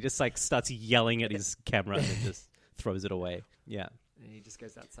 Yeah, he just like starts yelling at his camera and then just throws it away. Yeah. And he just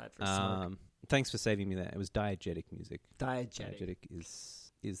goes outside for a smoke. Thanks for saving me there. It was diegetic music. Diegetic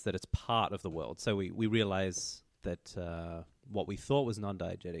is that it's part of the world. So we realize that what we thought was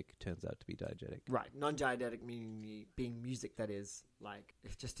non-diegetic turns out to be diegetic. Right. Non-diegetic meaning being music that is like,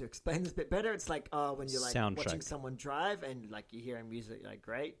 if just to explain this a bit better, it's like when you're like watching someone drive and like you're hearing music, like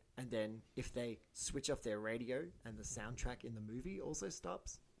great, and then if they switch off their radio and the soundtrack in the movie also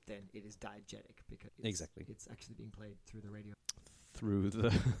stops, then it is diegetic because it's actually being played through the radio. Through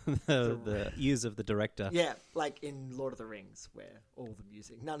the ears of the director. Yeah, like in Lord of the Rings, where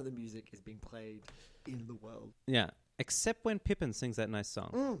none of the music is being played in the world. Yeah, except when Pippin sings that nice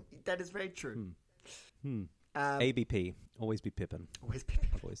song. That is very true. ABP, always be Pippin. Always be Pippin.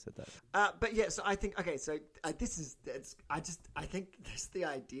 I've always said that. But yeah, so I think, okay, so I think this the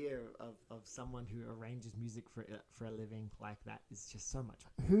idea of someone who arranges music for a living like that is just so much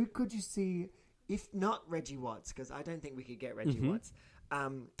fun. Who could you see... If not Reggie Watts, because I don't think we could get Reggie Watts.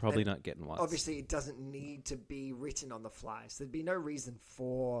 Probably not getting Watts. Obviously, it doesn't need to be written on the fly. So there'd be no reason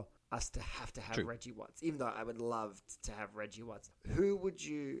for us to have Reggie Watts, even though I would love to have Reggie Watts. Who would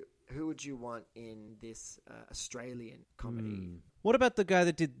you want in this Australian comedy? What about the guy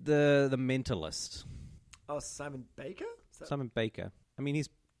that did the Mentalist? Oh, Simon Baker? Simon Baker. I mean, he's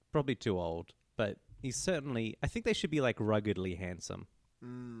probably too old, but he's certainly... I think they should be like ruggedly handsome.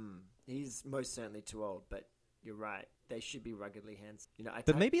 He's most certainly too old, but you're right. They should be ruggedly handsome.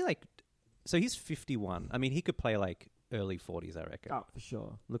 But maybe like, so he's 51. I mean, he could play like early 40s, I reckon. Oh, for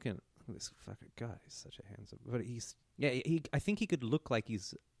sure. Look at this fucking guy. He's such a handsome. But I think he could look like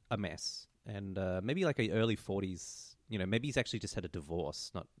he's a mess, and maybe like a early 40s. Maybe he's actually just had a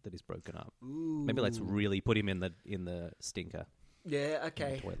divorce, not that he's broken up. Ooh. Maybe let's really put him in the stinker. Yeah. Okay.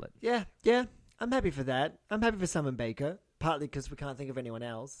 In the toilet. Yeah. I'm happy for that. I'm happy for Simon Baker. Partly because we can't think of anyone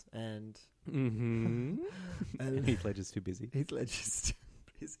else, and and Heath Ledger's too busy. Heath Ledger's too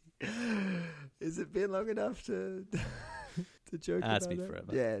busy. Has it been long enough to joke about it's been that?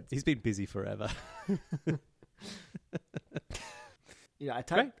 forever. Yeah, he's been busy forever. I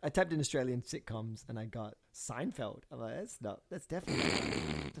typed in Australian sitcoms and I got Seinfeld. I'm like, that's definitely.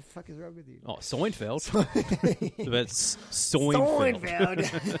 What the fuck is wrong with you? Oh, Seinfeld. That's Seinfeld.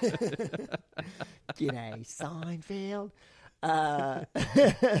 G'day,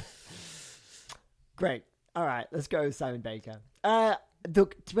 Seinfeld. Great. All right, let's go with Simon Baker.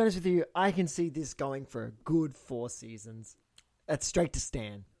 Look, to be honest with you, I can see this going for a good 4 seasons. That's straight to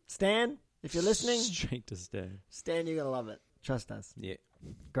Stan. Stan, if you're listening, Straight to Stan. Stan, you're going to love it. Trust us. Yeah.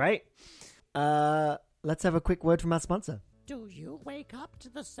 Great. Let's have a quick word from our sponsor. Do you wake up to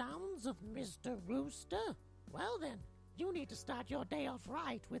the sounds of Mr. Rooster? Well then, you need to start your day off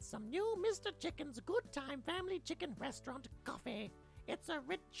right with some new Mr. Chicken's Good Time Family Chicken Restaurant coffee. It's a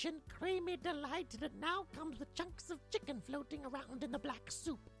rich and creamy delight that now comes with chunks of chicken floating around in the black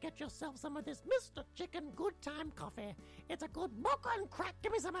soup. Get yourself some of this Mr. Chicken Good Time coffee. It's a good mocha and crack.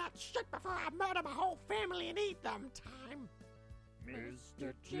 Give me some of that shit before I murder my whole family and eat them time.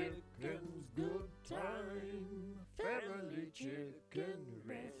 Mr. Chicken's Good Time Family Chicken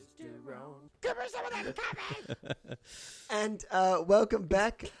Restaurant. Give me some of that coffee! And welcome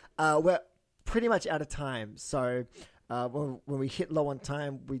back. We're pretty much out of time. So when we hit low on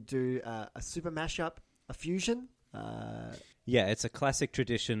time, we do a super mashup, a fusion. Yeah, it's a classic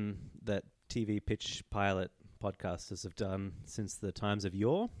tradition that TV pitch pilot podcasters have done since the times of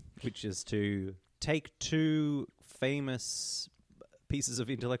yore, which is to take two famous pieces of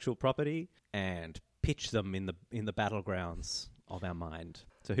intellectual property and pitch them in the battlegrounds of our mind.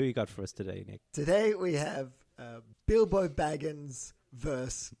 So who you got for us today, Nick? Today we have Bilbo Baggins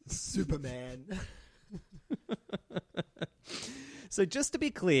versus Superman. So just to be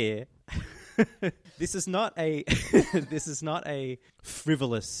clear, this is not a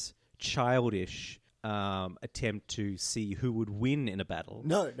frivolous, childish attempt to see who would win in a battle.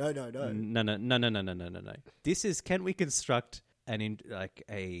 No. No. This is, can we construct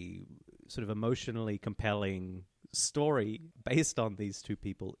a sort of emotionally compelling story based on these two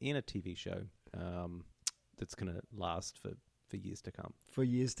people in a TV show that's going to last for years to come. For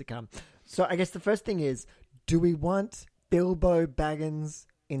years to come. So I guess the first thing is, do we want Bilbo Baggins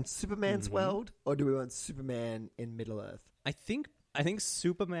in Superman's world, or do we want Superman in Middle-earth? I think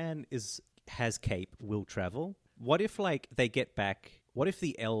Superman has cape, will travel. What if they get back? What if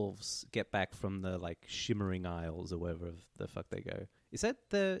the elves get back from the Shimmering Isles or wherever the fuck they go? Is that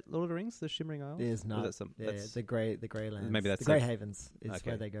the Lord of the Rings, the Shimmering Isles? It is not. That's the Grey Lands. Maybe that's the Grey Havens is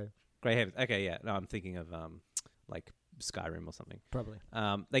where they go. Grey Havens. Okay, yeah. No, I'm thinking of Skyrim or something. Probably.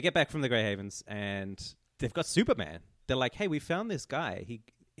 They get back from the Grey Havens and they've got Superman. They're like, hey, we found this guy.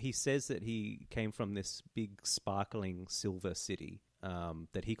 He says that he came from this big sparkling silver city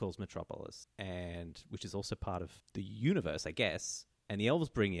that he calls Metropolis, and which is also part of the universe, I guess. And the elves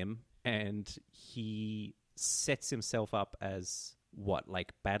bring him, and he sets himself up as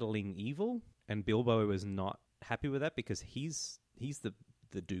battling evil. And Bilbo is not happy with that because he's the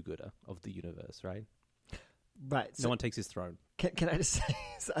do-gooder of the universe, right? Right. No one takes his throne. Can I just say?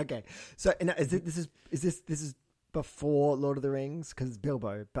 Okay. So this is before Lord of the Rings because it's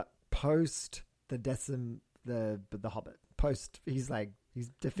Bilbo, but post the the Hobbit. Post he's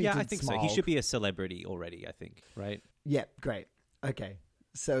defeated. Yeah, I think Smaug. so. He should be a celebrity already, I think, right? Yeah, great. Okay.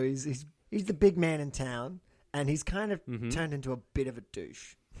 So he's the big man in town, and he's kind of turned into a bit of a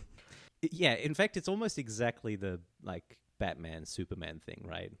douche. Yeah, in fact, it's almost exactly the Batman Superman thing,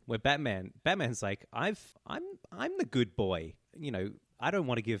 right? Where Batman's like, I'm the good boy. You know, I don't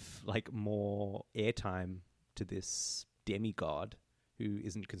want to give more airtime to this demigod who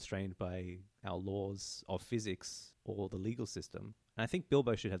isn't constrained by our laws of physics or the legal system. And I think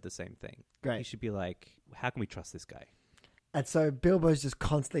Bilbo should have the same thing. Great. He should be like, how can we trust this guy? And so Bilbo's just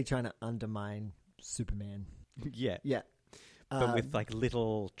constantly trying to undermine Superman. Yeah. Yeah. But with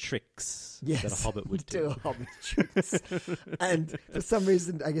little tricks that a hobbit would do. Hobbit tricks. And for some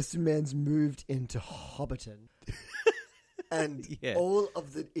reason, I guess Superman's moved into Hobbiton. And all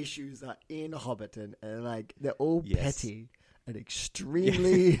of the issues are in Hobbiton, and they're all petty and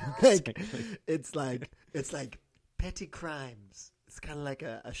extremely it's like petty crimes. It's kind of like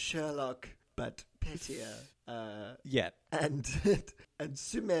a Sherlock but pettier. And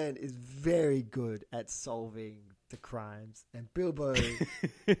Superman is very good at solving the crimes, and Bilbo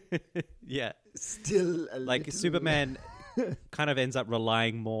still a little... Superman kind of ends up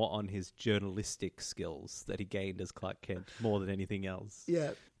relying more on his journalistic skills that he gained as Clark Kent more than anything else.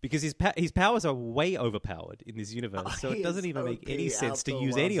 Yeah. Because his powers are way overpowered in this universe, so it doesn't even make any sense to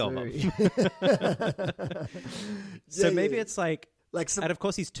use any of them. So maybe it's and of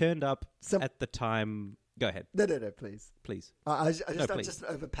course he's turned up at the time. Go ahead. No, please. I'm just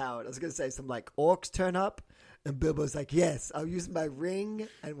overpowered. I was going to say some orcs turn up, and Bilbo's like, yes, I'll use my ring,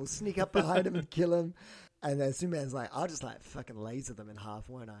 and we'll sneak up behind him and kill him. And then Superman's like, I'll just fucking laser them in half,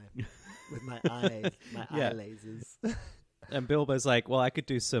 won't I? With my eye lasers. And Bilbo's like, well, I could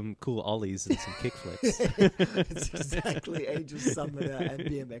do some cool ollies and some kickflips. It's exactly Angel Summoner and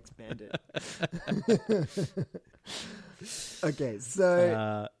BMX Bandit. Okay,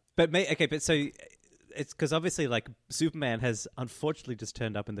 so... but so it's because obviously, like, Superman has unfortunately just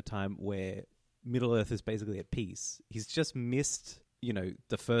turned up in the time where Middle Earth is basically at peace. He's just missed,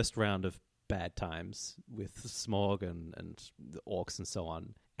 the first round of bad times with Smog and the orcs and so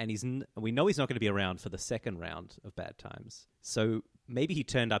on. And we know he's not going to be around for the second round of bad times. So maybe he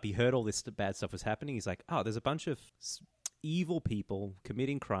turned up, he heard all this bad stuff was happening. He's like, oh, there's a bunch of evil people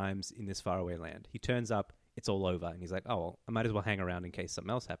committing crimes in this faraway land. He turns up, it's all over. And he's like, oh, well, I might as well hang around in case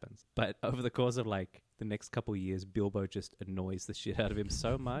something else happens. But over the course of like the next couple of years, Bilbo just annoys the shit out of him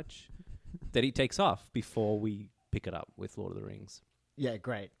so much that he takes off before we pick it up with Lord of the Rings. Yeah,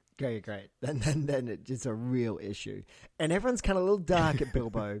 great. Great. And then it's a real issue. And everyone's kind of a little dark at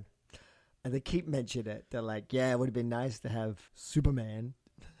Bilbo. And they keep mentioning it. They're like, yeah, it would have been nice to have Superman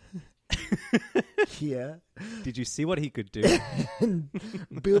here. Did you see what he could do? And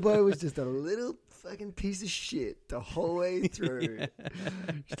Bilbo was just a little fucking piece of shit the whole way through. Yeah.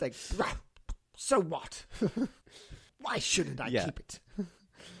 He's like, so what? Why shouldn't I keep it?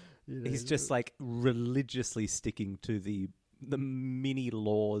 He's just like religiously sticking to the mini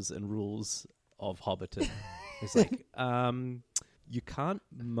laws and rules of Hobbiton. It's like, you can't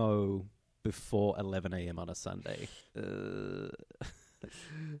mow before 11 a.m. on a Sunday.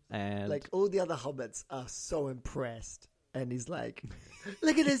 And like all the other hobbits are so impressed. And he's like,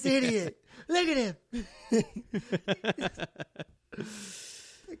 look at this idiot. Look at him.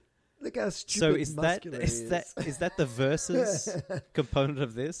 Look how stupid muscular he is. Is that the versus component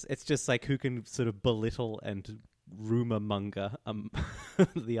of this? It's just like who can sort of belittle and rumor monger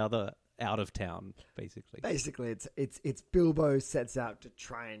the other out of town, basically. Basically, it's Bilbo sets out to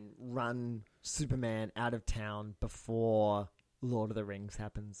try and run Superman out of town before Lord of the Rings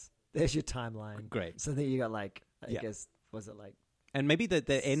happens. There's your timeline. Great. So then you got like, I guess, was it like and maybe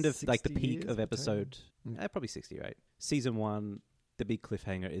the end of like the 60 peak years of episode, probably 60, right? Season 1. The big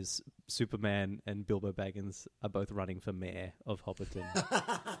cliffhanger is Superman and Bilbo Baggins are both running for mayor of Hobbiton.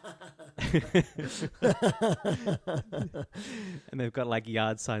 And they've got like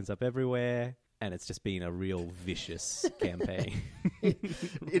yard signs up everywhere, and it's just been a real vicious campaign.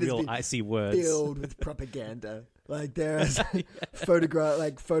 Real icy words. Filled with propaganda. Like there's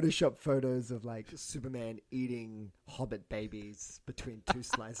Photoshop photos of like Superman eating hobbit babies between two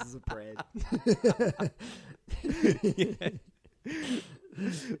slices of bread. Yeah.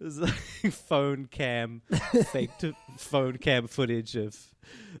 There's like fake phone cam footage of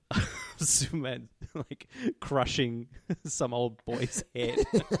Superman like crushing some old boy's head.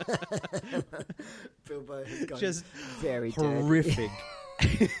 Bilbo has gone just very horrific.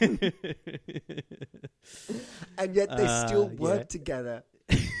 And yet they still work together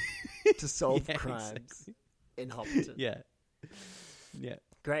to solve crimes in Hobbiton. Yeah.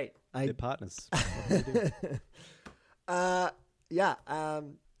 Great. They're partners. I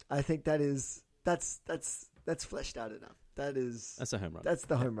think that's fleshed out enough. That's a home run. That's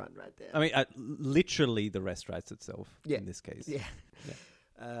the home run right there. I mean, literally, the rest writes itself in this case. Yeah.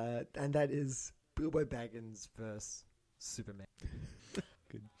 And that is Bilbo Baggins versus Superman.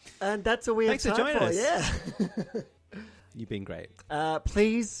 Good. And that's all we Thanks have time for for. joining us. Yeah. You've been great.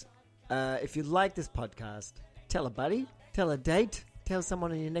 Please, if you like this podcast, tell a buddy, tell a date, tell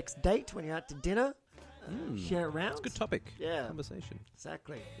someone on your next date when you're out to dinner. Share it around. It's a good topic. Yeah. Conversation.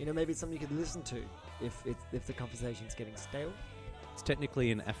 Exactly. Maybe it's something you could listen to if the conversation's getting stale. It's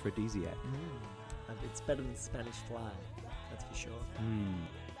technically an aphrodisiac. And it's better than Spanish fly. That's for sure.